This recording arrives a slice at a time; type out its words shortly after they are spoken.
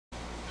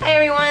Hi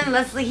everyone,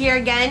 Leslie here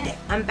again.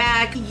 I'm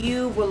back.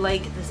 You will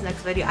like this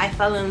next video. I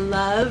fell in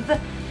love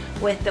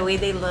with the way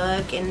they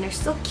look and they're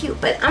so cute.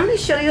 But I'm going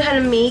to show you how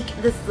to make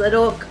this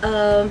little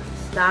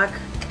stock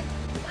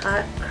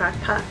pot, crock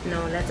pot.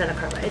 No, that's not a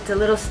crock pot. It's a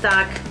little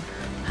stock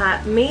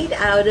pot made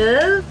out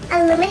of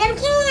aluminum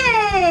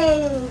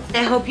cans.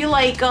 I hope you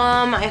like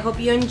them. I hope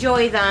you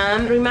enjoy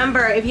them.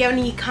 Remember, if you have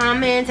any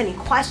comments, any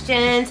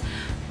questions,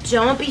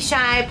 don't be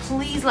shy.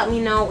 Please let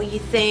me know what you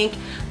think.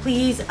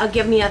 Please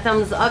give me a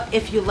thumbs up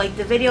if you like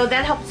the video.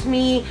 That helps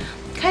me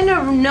kind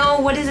of know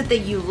what is it that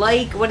you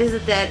like, what is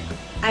it that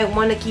I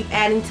want to keep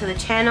adding to the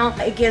channel.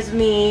 It gives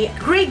me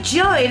great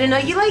joy to know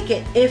you like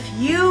it. If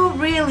you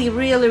really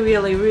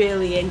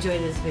enjoy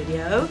this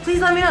video,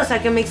 please let me know so I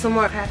can make some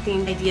more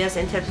crafting ideas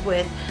and tips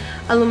with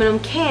aluminum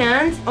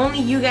cans. Only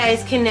you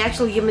guys can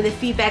actually give me the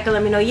feedback and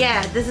let me know,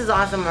 yeah, this is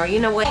awesome, or you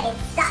know what, it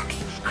sucks.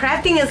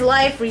 Crafting is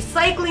life,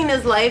 recycling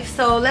is life,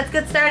 so let's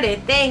get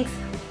started. Thanks.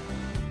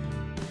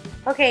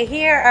 Okay,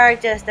 here are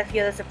just a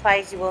few of the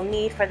supplies you will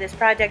need for this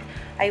project.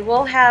 I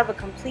will have a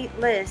complete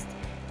list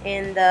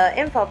in the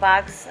info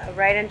box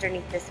right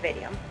underneath this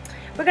video.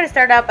 We're going to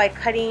start out by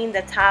cutting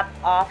the top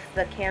off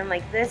the can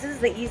like this. This is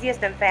the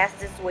easiest and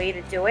fastest way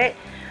to do it,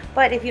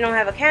 but if you don't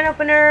have a can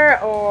opener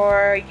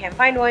or you can't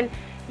find one,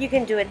 you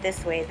can do it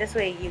this way. This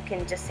way you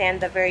can just sand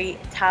the very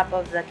top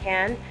of the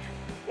can,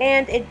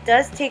 and it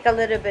does take a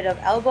little bit of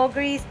elbow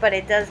grease, but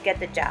it does get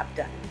the job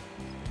done.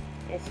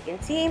 As you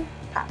can see,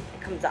 pop,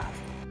 it comes off.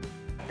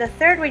 The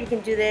third way you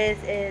can do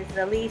this is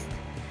the least.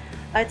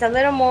 It's a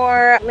little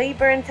more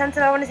labor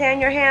intensive, I want to say,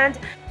 on your hand,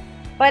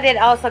 but it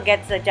also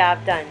gets the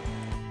job done.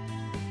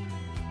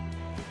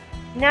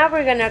 Now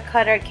we're going to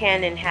cut our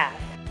can in half.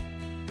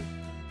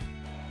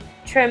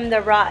 Trim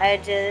the raw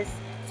edges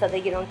so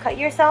that you don't cut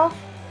yourself.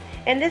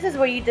 And this is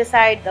where you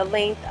decide the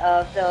length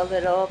of the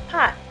little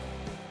pot.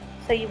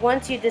 So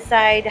once you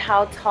decide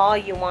how tall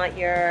you want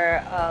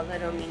your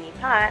little mini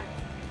pot,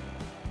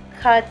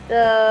 cut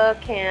the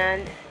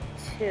can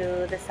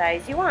to the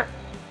size you want.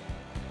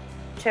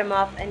 Trim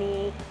off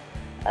any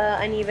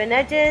uneven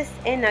edges,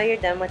 and now you're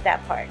done with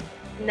that part.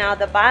 Now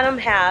the bottom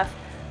half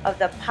of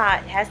the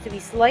pot has to be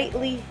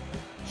slightly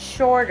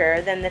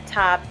shorter than the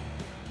top,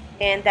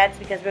 and that's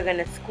because we're going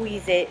to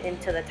squeeze it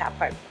into the top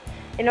part.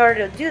 In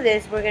order to do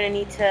this, we're going to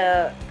need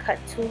to cut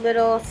two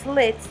little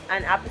slits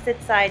on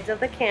opposite sides of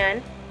the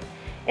can,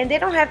 and they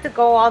don't have to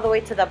go all the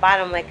way to the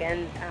bottom like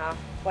in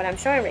what I'm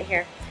showing right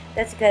here.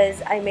 That's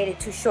because I made it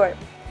too short.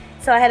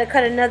 So I had to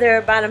cut another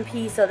bottom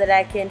piece so that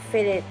I can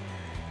fit it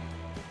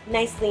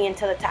nicely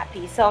into the top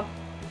piece. So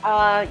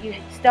you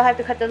still have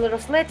to cut the little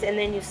slits, and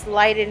then you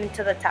slide it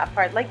into the top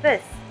part like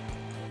this.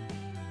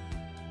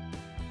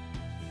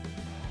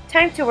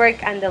 Time to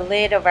work on the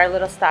lid of our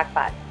little stock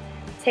pot.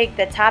 Take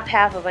the top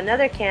half of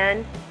another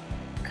can,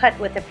 cut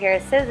with a pair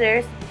of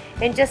scissors,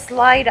 and just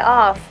slide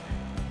off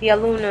the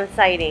aluminum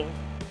siding.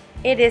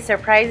 It is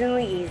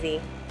surprisingly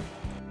easy.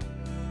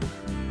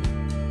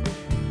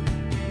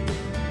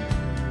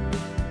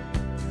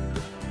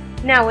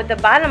 Now with the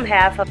bottom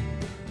half of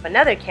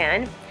another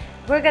can,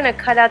 we're going to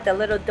cut out the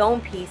little dome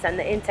piece on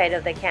the inside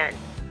of the can.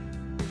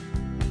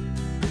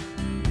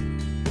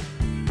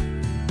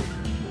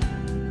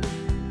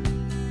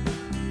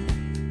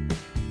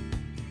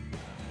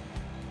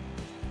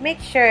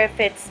 Make sure it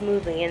fits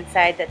smoothly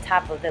inside the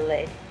top of the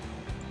lid.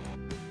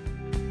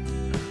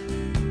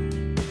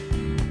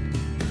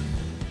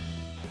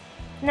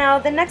 Now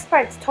the next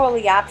part is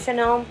totally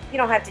optional. You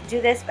don't have to do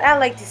this, but I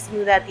like to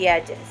smooth out the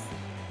edges.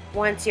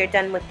 Once you're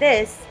done with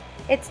this,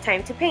 it's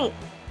time to paint.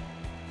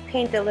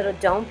 Paint the little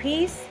dome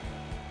piece.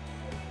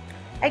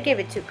 I gave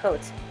it 2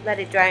 coats. Let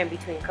it dry in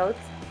between coats.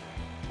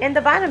 And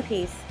the bottom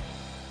piece.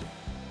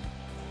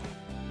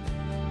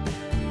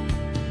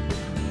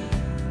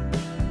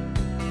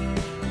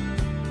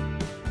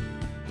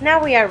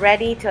 Now we are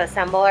ready to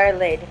assemble our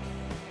lid.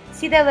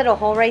 See that little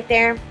hole right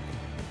there?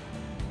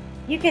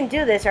 You can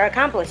do this or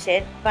accomplish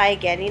it by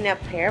getting a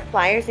pair of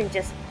pliers and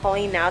just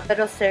pulling out the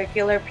little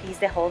circular piece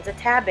that holds a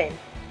tab in.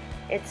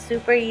 It's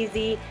super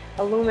easy,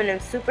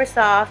 aluminum super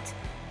soft,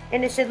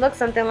 and it should look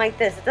something like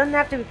this. It doesn't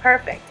have to be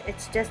perfect,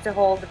 it's just to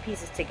hold the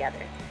pieces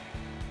together.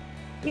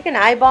 You can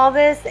eyeball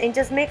this and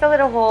just make a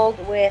little hole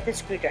with a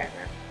screwdriver.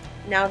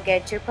 Now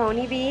get your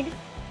pony bead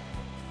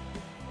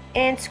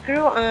and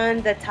screw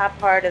on the top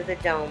part of the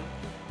dome.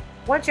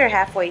 Once you're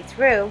halfway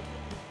through,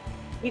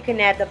 you can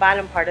add the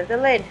bottom part of the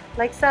lid,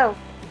 like so.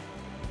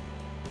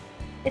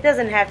 It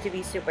doesn't have to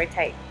be super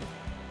tight.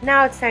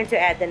 Now it's time to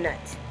add the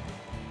nut.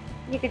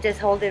 You could just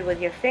hold it with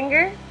your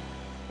finger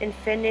and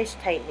finish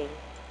tightening.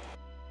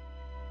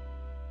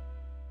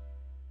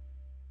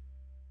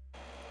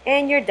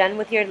 And you're done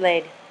with your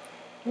lid.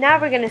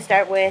 Now we're going to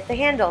start with the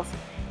handles.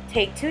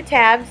 Take 2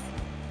 tabs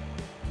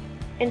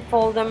and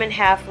fold them in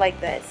half like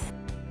this.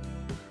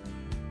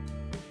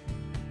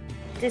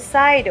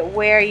 Decide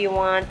where you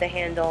want the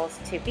handles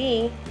to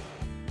be.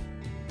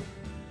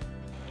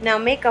 Now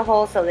make a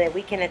hole so that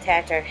we can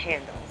attach our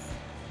handles.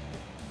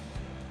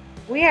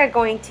 We are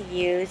going to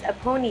use a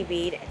pony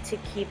bead to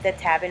keep the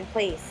tab in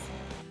place.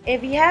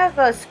 If you have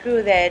a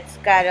screw that's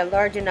got a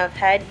large enough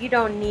head, you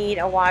don't need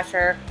a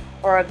washer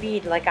or a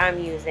bead like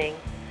I'm using.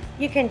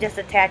 You can just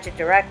attach it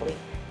directly.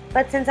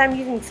 But since I'm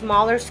using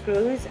smaller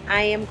screws,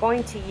 I am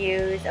going to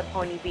use a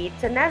pony bead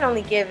to not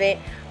only give it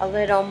a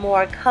little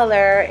more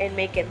color and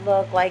make it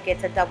look like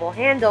it's a double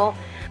handle,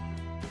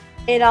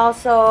 it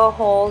also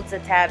holds the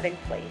tab in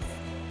place.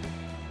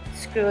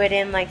 Screw it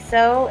in like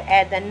so,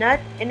 add the nut,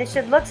 and it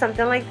should look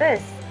something like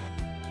this.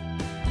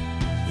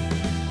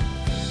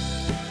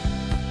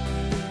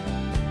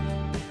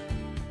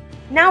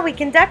 Now we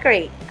can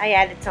decorate. I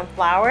added some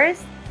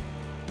flowers,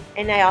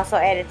 and I also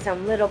added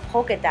some little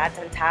polka dots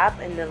on top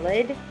and the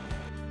lid.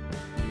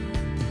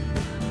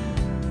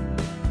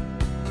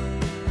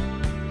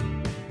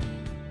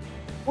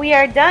 We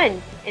are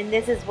done, and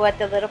this is what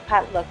the little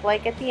pot looked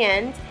like at the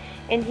end.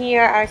 And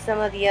here are some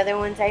of the other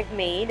ones I've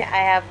made. I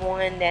have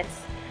one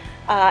that's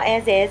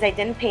as is, I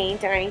didn't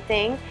paint or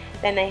anything.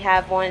 Then I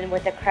have one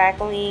with a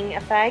crackling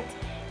effect,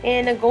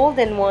 and a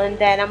golden one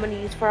that I'm going to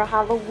use for a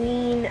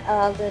Halloween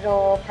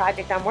little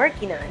project I'm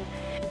working on.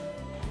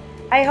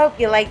 I hope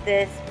you like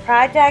this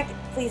project.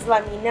 Please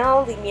let me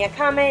know, leave me a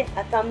comment,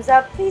 a thumbs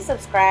up, please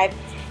subscribe,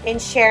 and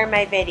share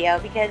my video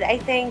because I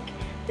think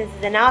this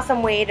is an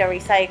awesome way to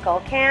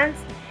recycle cans.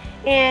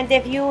 And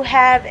if you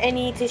have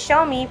any to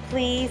show me,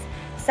 please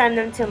send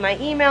them to my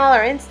email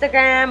or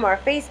Instagram or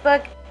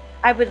Facebook.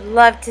 I would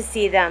love to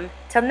see them.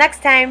 Till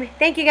next time,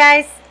 thank you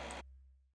guys.